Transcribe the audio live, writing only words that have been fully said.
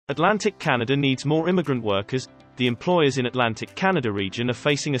Atlantic Canada needs more immigrant workers. The employers in Atlantic Canada region are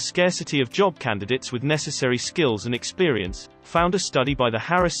facing a scarcity of job candidates with necessary skills and experience, found a study by the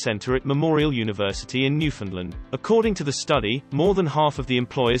Harris Centre at Memorial University in Newfoundland. According to the study, more than half of the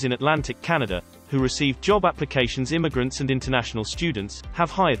employers in Atlantic Canada, who receive job applications immigrants and international students,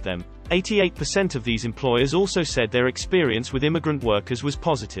 have hired them. 88% of these employers also said their experience with immigrant workers was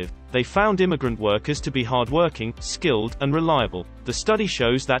positive. They found immigrant workers to be hardworking, skilled, and reliable. The study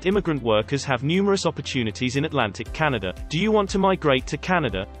shows that immigrant workers have numerous opportunities in Atlantic Canada. Do you want to migrate to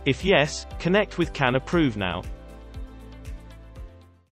Canada? If yes, connect with Can Approve now.